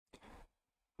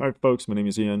Hi folks, my name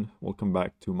is Ian. Welcome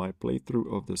back to my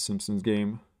playthrough of the Simpsons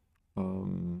game.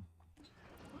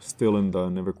 Still in the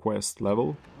Never Quest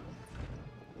level.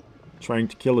 Trying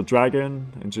to kill a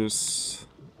dragon and just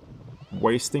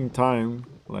wasting time,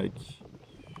 like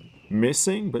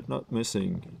missing but not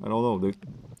missing. I don't know,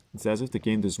 it's as if the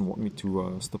game doesn't want me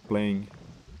to stop playing.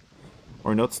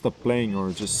 Or not stop playing,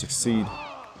 or just succeed.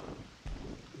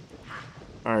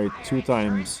 Alright, two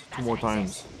more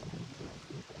times.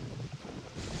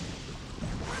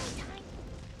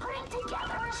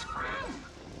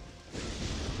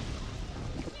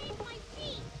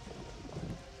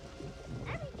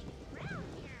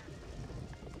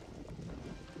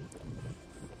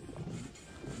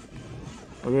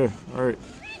 Okay, alright.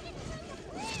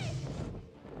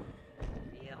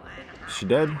 Is she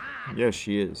dead? Yes,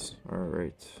 she is.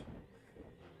 Alright.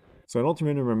 So I don't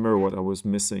really remember what I was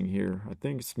missing here. I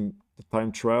think it's the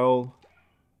time trial,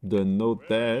 the no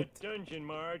dead. Dungeon,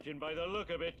 Marge, and by the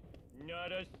look of it,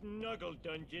 not a snuggle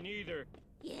dungeon either.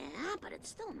 Yeah, but it's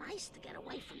still nice to get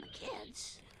away from the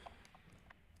kids.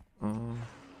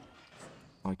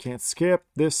 I can't skip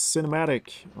this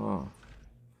cinematic. Oh.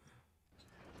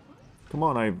 Come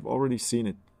on, I've already seen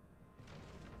it.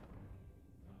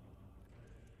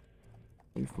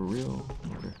 Are you for real?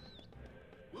 Okay.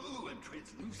 Ooh, I'm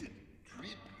translucent.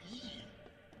 Drippy.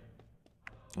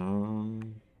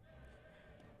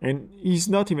 And he's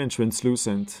not even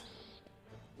translucent.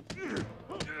 Oh,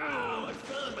 I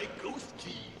found my ghost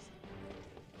keys.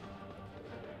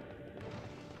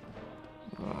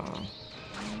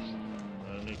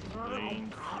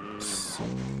 So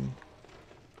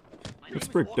let's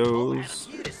break those.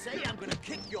 To say I'm gonna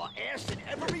kick your ass in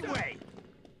every way.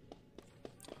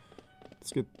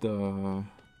 Let's get the.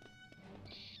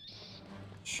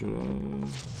 Should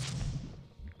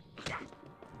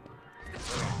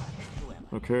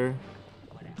I? Okay.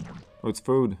 Oh, it's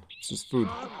food. It's just food.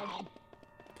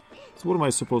 So what am I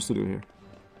supposed to do here?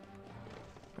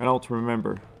 I don't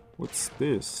remember. What's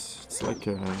this? It's like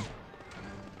a.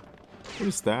 What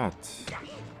is that?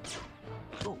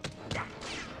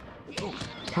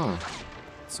 Huh.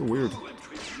 It's so weird.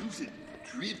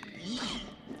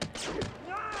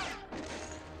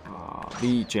 Ah,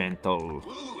 be gentle.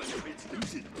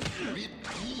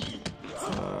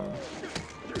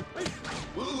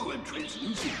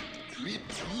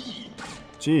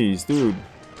 Jeez, dude.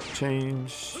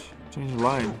 Change the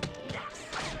line.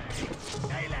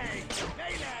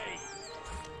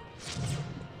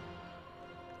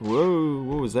 Whoa,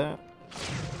 what was that?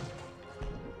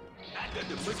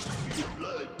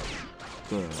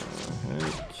 The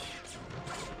heck?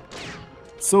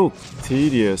 It's so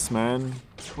tedious, man.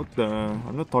 What the?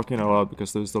 I'm not talking a lot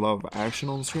because there's a lot of action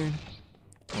on screen.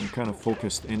 I'm kind of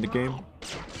focused in the game.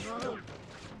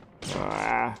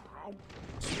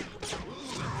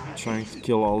 Trying to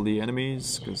kill all the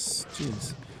enemies, because,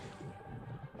 jeez.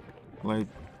 Like,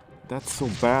 that's so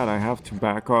bad, I have to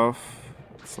back off.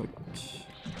 It's like...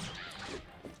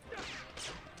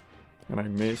 And I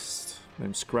missed.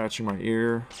 I'm scratching my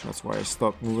ear. That's why I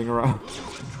stopped moving around.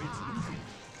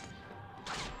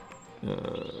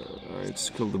 I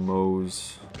just killed the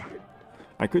Moes.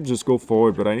 I could just go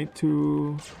forward, but I need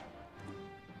to...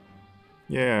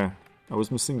 Yeah, I was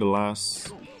missing the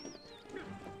last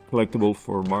collectible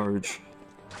for Marge.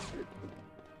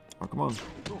 Oh, come on.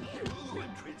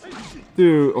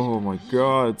 Dude, oh my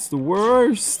god, it's the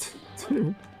worst!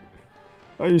 Dude,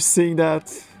 are you seeing that?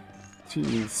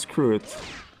 Jeez, screw it.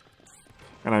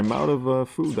 And I'm out of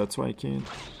food, that's why I can't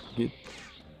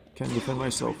defend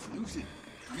myself.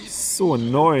 It's so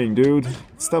annoying, dude.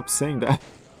 Stop saying that.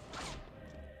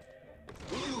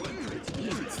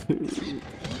 Dude,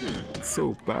 it's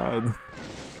so bad.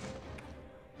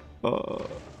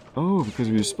 Oh, because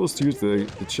we were supposed to use the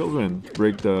children to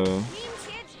break the...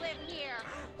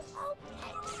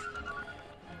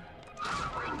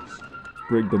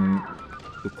 Break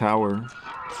the tower.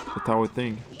 The tower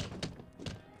thing.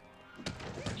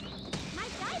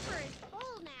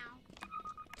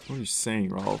 What are you saying,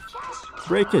 Ralph?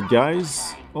 Break it,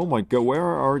 guys! Oh my god, where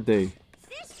are they?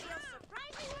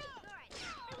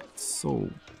 It's so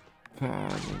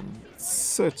bad. It's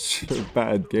such a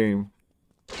bad game.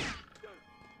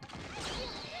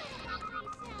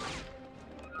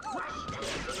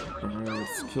 Alright,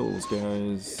 let's kill those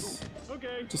guys.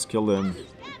 Just kill them.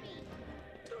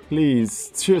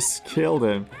 Please, just kill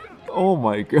them. Oh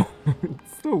my god,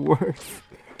 it's the worst.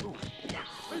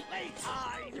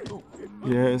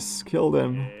 Yes, kill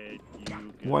them.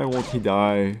 Why won't he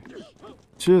die?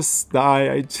 Just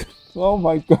die. Oh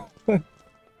my god.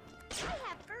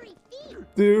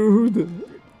 Dude,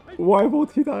 why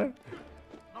won't he die?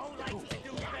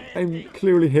 I'm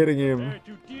clearly hitting him. Back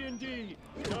to D&D.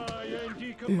 Die and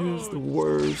It decompose. is the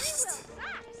worst.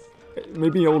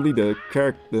 Maybe only the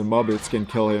mobbits can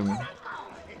kill him.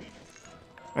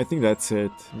 I think that's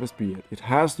it. Must be it. It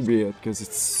has to be it, because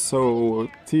it's so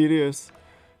tedious.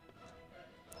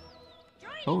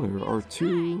 Oh, there are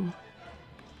two.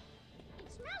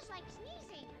 It smells like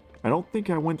sneezing. I don't think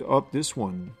I went up this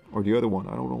one, or the other one.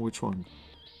 I don't know which one.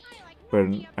 But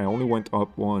I only went up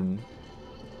one.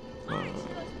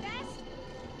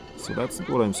 So that's not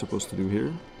what I'm supposed to do here.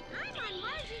 I'm on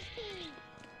Marge's team.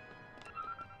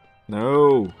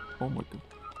 No! Oh my god.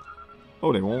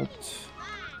 Oh, they won't.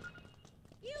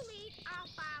 You lead, I'll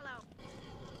follow.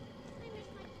 I miss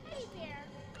my teddy bear.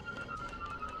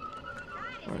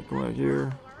 Alright, go out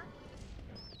here.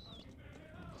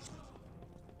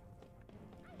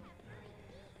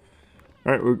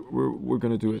 Alright, we're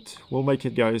gonna do it. We'll make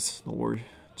it, guys. Don't worry.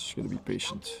 Just gonna be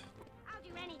patient. I'll do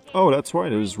anything. Oh, that's right.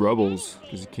 There's rebels,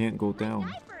 because you can't go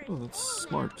down. Oh, that's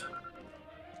smart.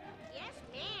 Yes,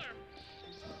 ma'am.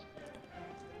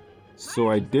 So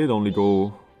I did only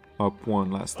go up one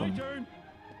last My time. turn.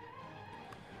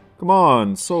 Come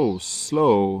on, so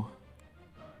slow.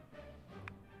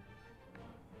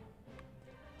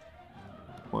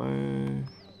 Why?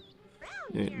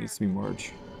 Yeah, it needs to be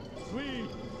Marge. Sweet.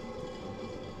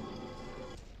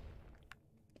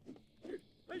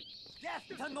 Death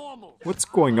to normal. What's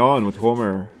going on with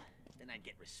Homer? Then I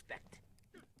get respect.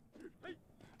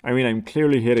 I mean, I'm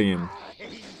clearly hitting him.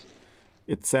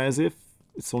 It's as if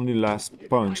it's only the last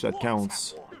punch that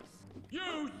counts. You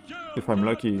shall If I'm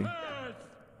lucky. pass.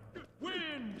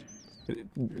 Wind.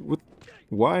 What?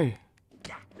 Why?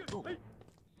 I've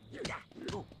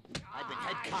been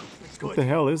head cocked for What good. the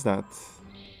hell is that?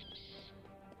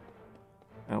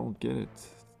 I don't get it.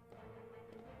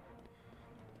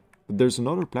 But there's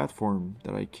another platform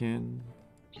that I can...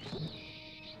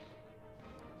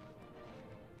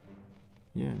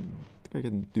 Yeah, I think I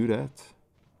can do that.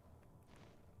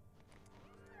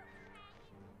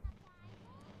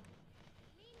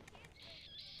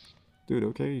 Dude,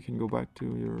 okay, you can go back to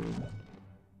your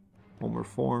Homer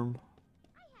form.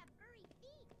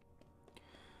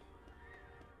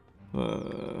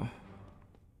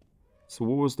 So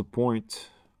what was the point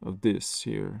of this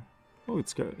here? Oh,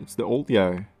 it's the old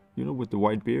guy, you know, with the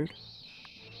white beard.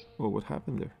 Oh, what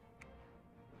happened there?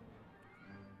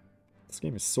 This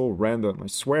game is so random, I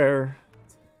swear.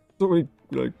 So many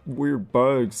like weird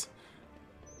bugs.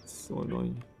 It's so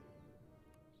annoying.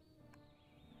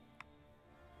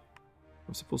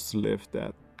 I'm supposed to lift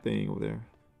that thing over there.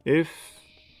 If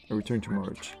I return to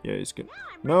Marge. Yeah, he's good.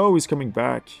 No, he's coming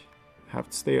back. Have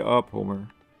to stay up, Homer.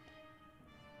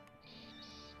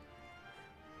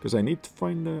 Because I need to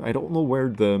find the... I don't know where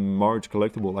the Marge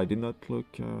collectible... I did not look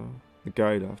the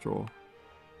guide after all.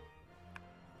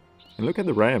 And look at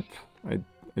the ramp. I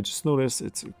just noticed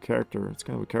it's a character. It's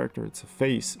kind of a character. It's a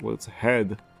face. Well, it's a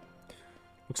head.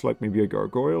 Looks like maybe a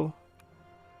gargoyle.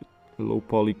 A low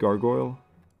poly gargoyle.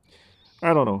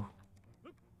 I don't know.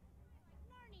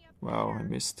 Wow, I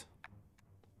missed.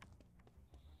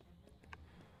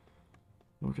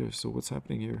 Okay, so what's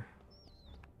happening here?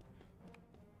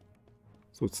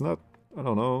 So it's not... I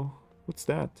don't know. What's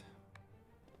that?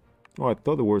 Oh, I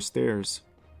thought there were stairs.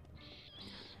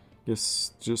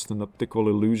 Guess just an optical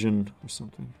illusion or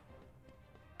something.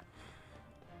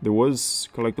 There was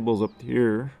collectibles up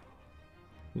here.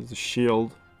 There's the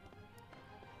shield.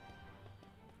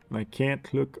 And I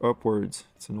can't look upwards.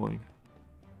 It's annoying.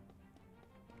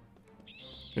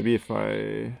 Maybe if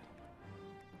I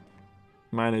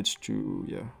manage to...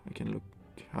 yeah, I can look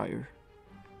higher.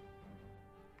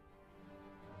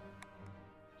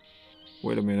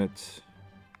 Wait a minute.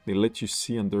 They let you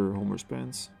see under Homer's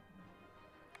pants.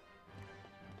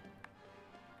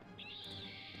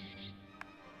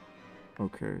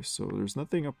 Okay, so there's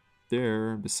nothing up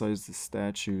there besides the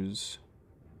statues.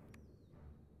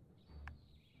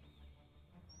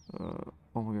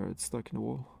 Oh my god, it's stuck in the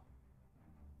wall.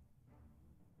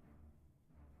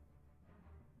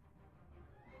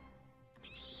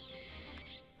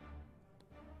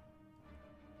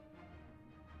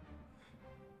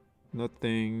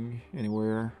 Nothing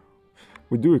anywhere.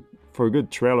 We do it for a good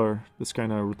trailer, this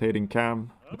kind of rotating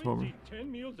cam with Homer Eat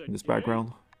 10 meals a in this day?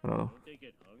 background. I don't know. Don't they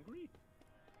get hungry?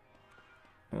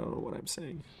 I don't know what I'm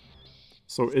saying.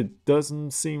 So it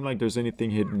doesn't seem like there's anything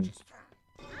hidden.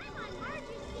 I'm on Marge's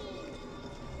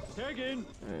team. Tag in.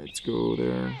 Let's go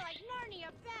there. I like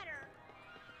Narnia better.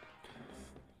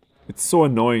 It's so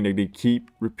annoying that they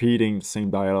keep repeating the same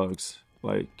dialogues.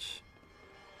 Like,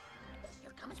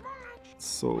 Here comes Marge. it's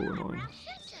so annoying. Now,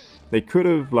 Simpsons. They could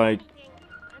have, like, And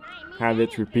I mean had it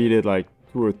anything. repeated like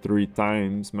 2 or 3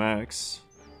 times max,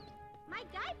 My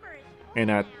diaper is full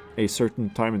and at now. a certain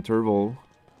time interval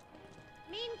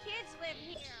Mean kids live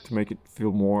here. to make it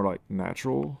feel more like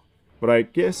natural. But I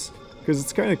guess because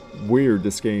it's kind of weird,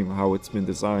 this game, how it's been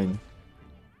designed.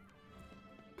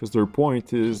 Because their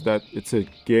point is that it's a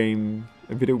game,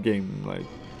 a video game, like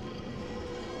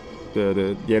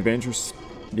the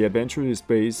adventure is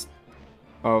based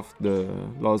off the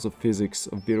laws of physics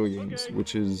of video games,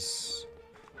 which is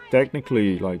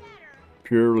technically like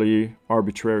purely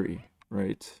arbitrary,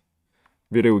 right?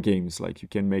 Video games, like you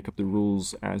can make up the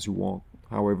rules as you want,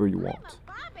 however you want.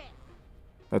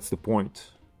 That's the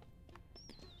point.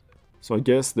 So I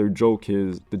guess the joke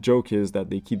is that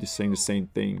they keep saying the same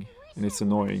thing, and it's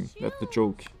annoying. That's the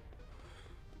joke.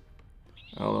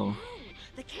 I don't know.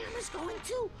 The camera's going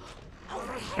too.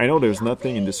 I know there's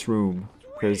nothing in this room,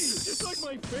 It's because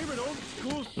like my favorite old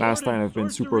school last time I've been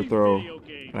super thorough, video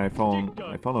game. and I found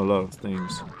a lot of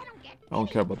things. I don't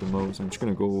care about the modes. I'm just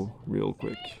gonna go real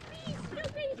quick.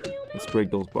 Let's break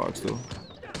those blocks though. I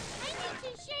need to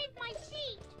shave my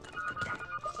feet.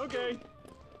 Okay.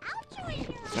 I'll join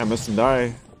you. I mustn't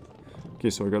die. Okay,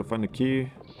 so I gotta find the key.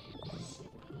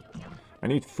 I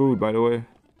need food, by the way.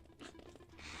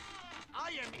 I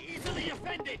am easily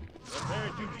offended. Prepare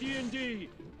to D&D.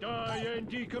 Die and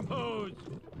decompose.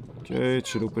 Okay, it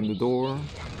should open the door.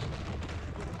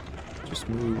 Just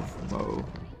move. Oh.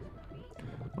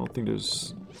 I don't think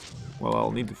there's... Well,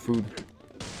 I'll need the food.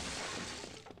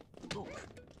 I like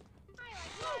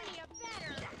Mario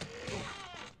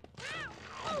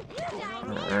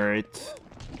better. Alright.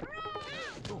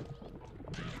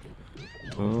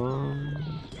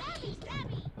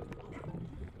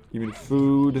 Give me the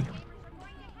food.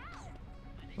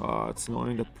 Ah, it's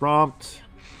annoying, that prompt.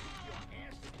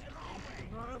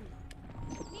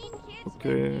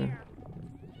 Okay.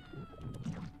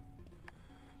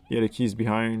 Yeah, the key's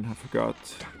behind. I forgot.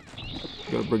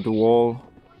 Gotta break the wall.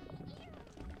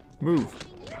 Move.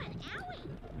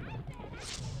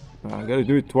 I gotta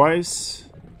do it twice.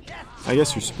 I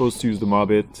guess you're supposed to use the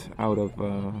mobbit out of,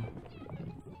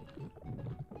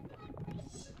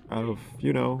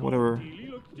 you know, whatever. Really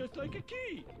looks just like a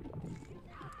key.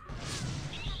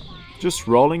 Just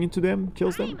rolling into them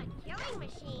kills them. I'm a killing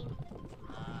machine.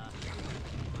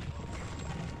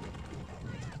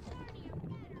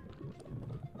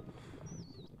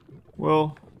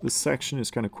 Well, this section is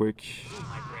kind of quick.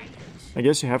 I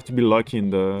guess you have to be lucky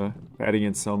in the Patty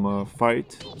and Selma fight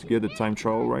to get the time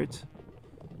trial right.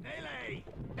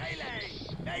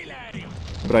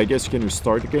 But I guess you can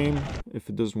restart the game if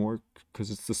it doesn't work,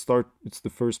 because it's the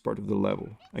first part of the level.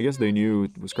 I guess they knew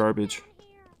it was garbage.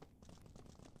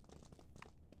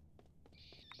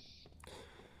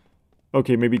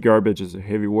 Okay, maybe garbage is a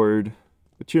heavy word,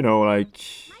 but you know, like,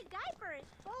 My diaper is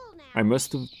full now. I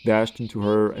must have dashed into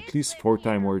her at least 4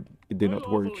 times where it did not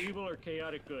work. Unlawful evil or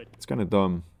chaotic good. It's kind of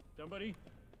dumb. Somebody?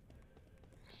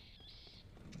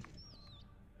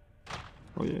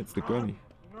 Oh yeah, it's the gummy.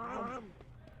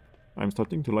 I'm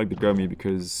starting to like the gummy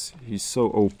because he's so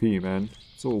OP, man.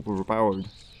 So overpowered.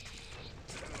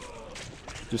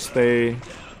 Just stay.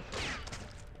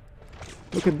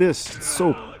 Look at this. It's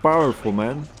so powerful,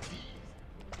 man.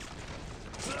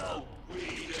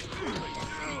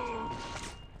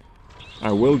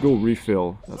 I will go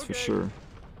refill, that's for sure. It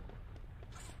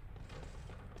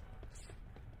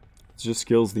just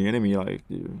kills the enemy, like,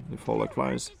 they fall like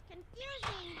flies. It's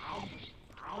confusing.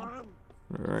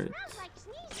 Alright. Smells like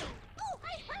sneezing. Oh,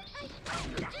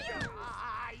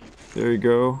 There you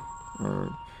go.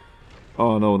 Alright.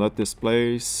 Oh no, not this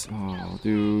place. Oh,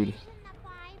 dude. in the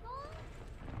Bible?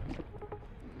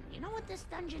 You know what this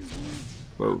dungeon needs?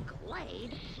 Whoa.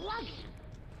 Blade plug-in.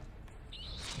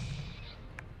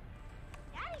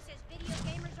 Daddy says video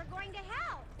gamers are going to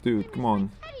hell. Dude, come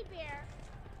on. Teddy bear.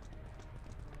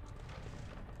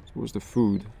 Where's the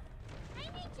food? I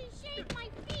need to shave my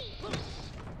feet.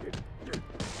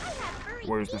 I have furry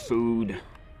Where's the feet. food?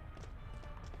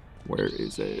 Where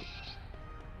is it?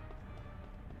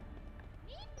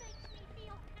 Meat makes me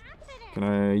feel confident. Can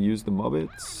I use the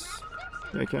Muppets?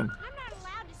 Yeah, I can. I'm not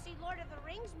allowed to see Lord of the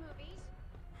Rings movies.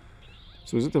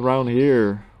 So is it around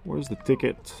here? Where's the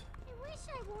ticket? I wish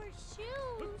I wore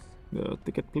shoes. The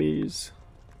ticket, please.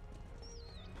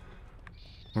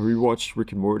 I rewatched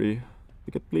Rick and Morty.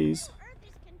 Ticket, please. Earth is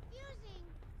confusing.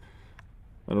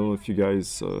 I don't know if you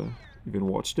guys even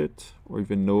watched it or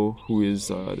even know who is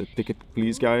the ticket,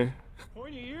 please guy.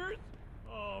 Pointy ears?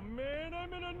 Oh man,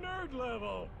 I'm in a nerd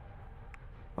level.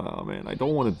 Oh man, I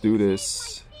don't want to do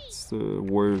this. It's the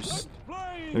worst.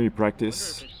 Play. Let me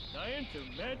practice. Wonder if it's science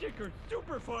or magic or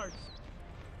super farts.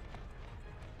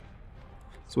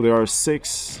 So there are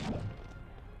 6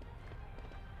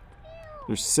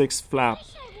 There's 6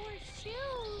 flaps. I wore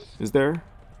shoes. Is there?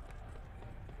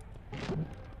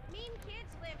 Mean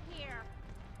kids live here.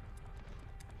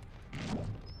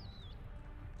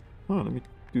 Oh, let me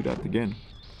do that again.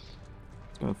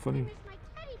 It's kind of funny. Where's my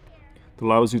teddy bear? It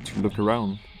allows you to look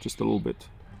around just a little bit.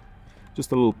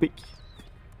 Just a little peek.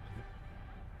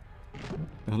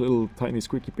 A little tiny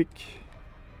squeaky peek.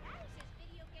 Daddy says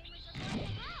video gamers are going to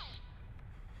hell.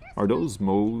 Are those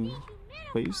Mo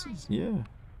faces? Yeah.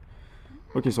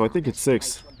 Okay, so I think it's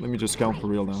 6. Let me just count for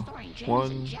real now.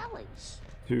 1,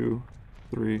 2,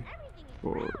 3,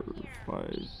 4,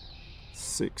 5,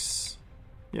 6.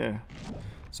 Yeah.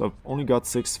 So I've only got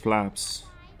 6 flaps.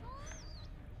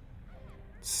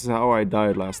 This is how I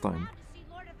died last time. To see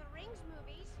Lord of the Rings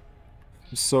movies.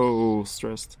 I'm so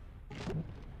stressed.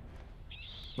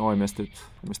 Oh, I messed it.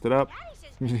 I messed it up. Daddy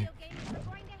says video gamers are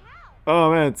going to hell. Oh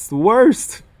man, it's the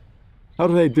worst! How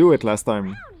did I do it last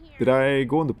time? Did I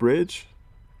go on the bridge?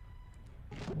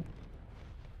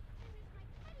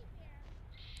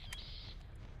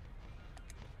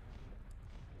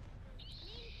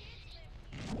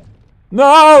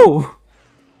 No!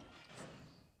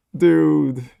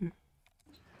 Dude.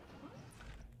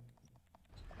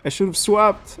 I should have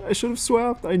swapped. I should have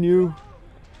swapped. I knew.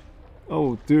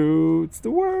 Oh, dude. It's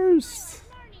the worst.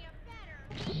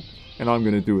 And I'm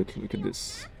gonna do it. Look at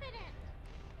this.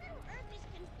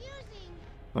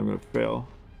 I'm gonna fail.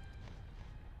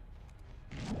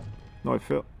 No, I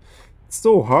failed. It's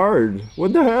so hard.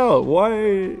 What the hell?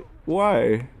 Why?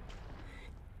 Why?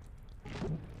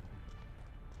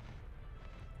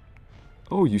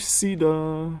 Oh, you see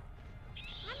the...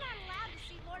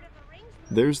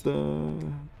 There's the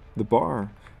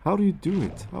bar. How do you do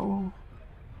it? How?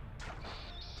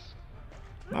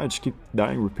 I just keep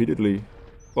dying repeatedly.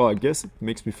 Well, I guess it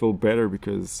makes me feel better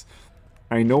because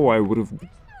I know I would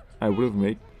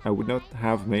not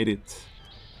have made it.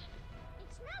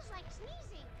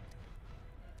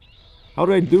 How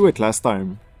did I do it last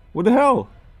time? What the hell?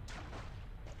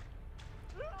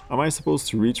 Am I supposed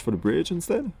to reach for the bridge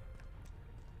instead?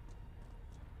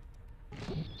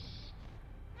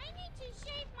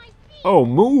 Oh,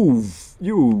 move!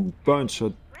 You bunch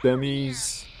of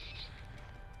dummies.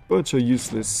 Bunch of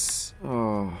useless.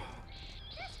 Oh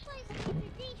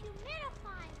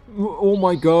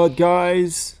my god,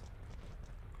 guys.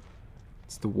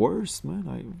 It's the worst, man.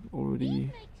 I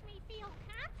already...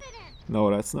 No,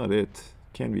 that's not it.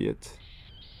 Can't be it.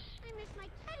 I miss my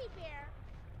teddy bear.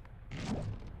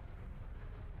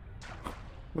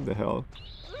 What the hell?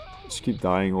 Just keep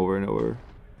dying over and over.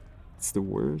 It's the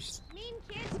worst. Mean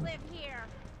kids live here.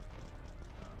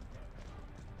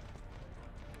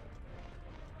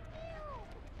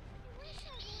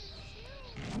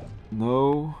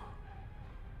 No.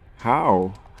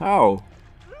 How? How?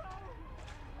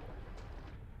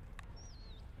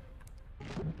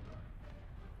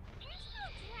 There's no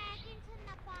dragons in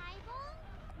the Bible.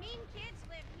 Mean kids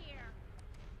live here.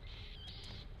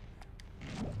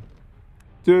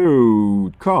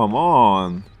 Dude, come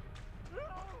on.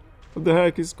 What the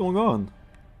heck is going on?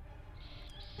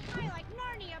 I like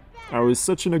Narnia better. I was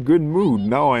such in a good mood.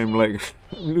 Now I'm like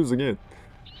I'm losing it.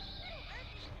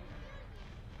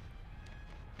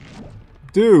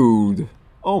 Dude.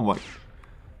 Oh my.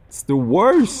 It's the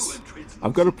worst.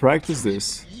 I've got to practice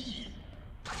this.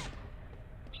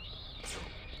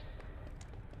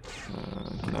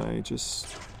 Can I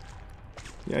just...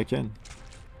 Yeah, I can.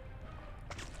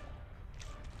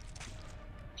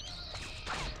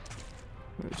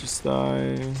 Just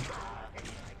die.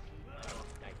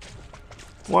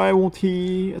 Why won't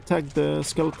he attack the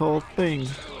skeletal thing?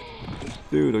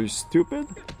 Dude, are you stupid?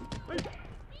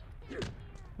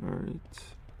 Alright.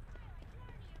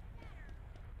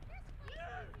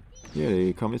 Yeah,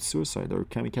 they commit suicide or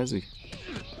kamikaze.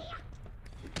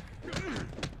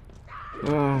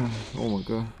 Oh my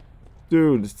god.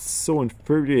 Dude, it's so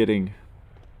infuriating.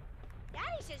 Daddy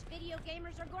says video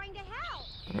gamers are going to hell.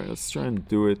 Alright, let's try and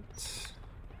do it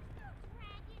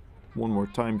one more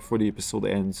time before the episode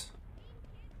ends.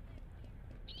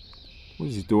 What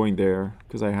is he doing there?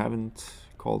 Because I haven't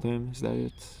called him. Is that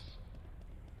it?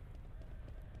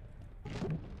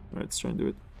 Alright, let's try and do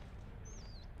it.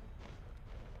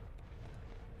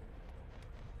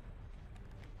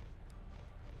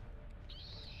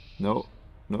 No,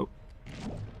 nope.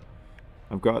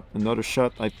 I've got another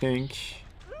shot, I think.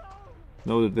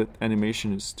 No, that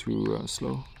animation is too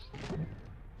slow.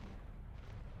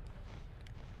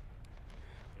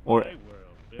 Or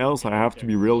else I have to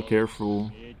be real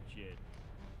careful.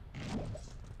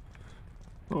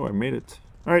 Oh, I made it.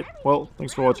 Alright, well,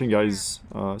 thanks for watching, guys.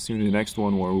 See you in the next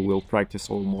one where we will practice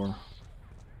a little more.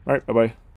 Alright, bye-bye.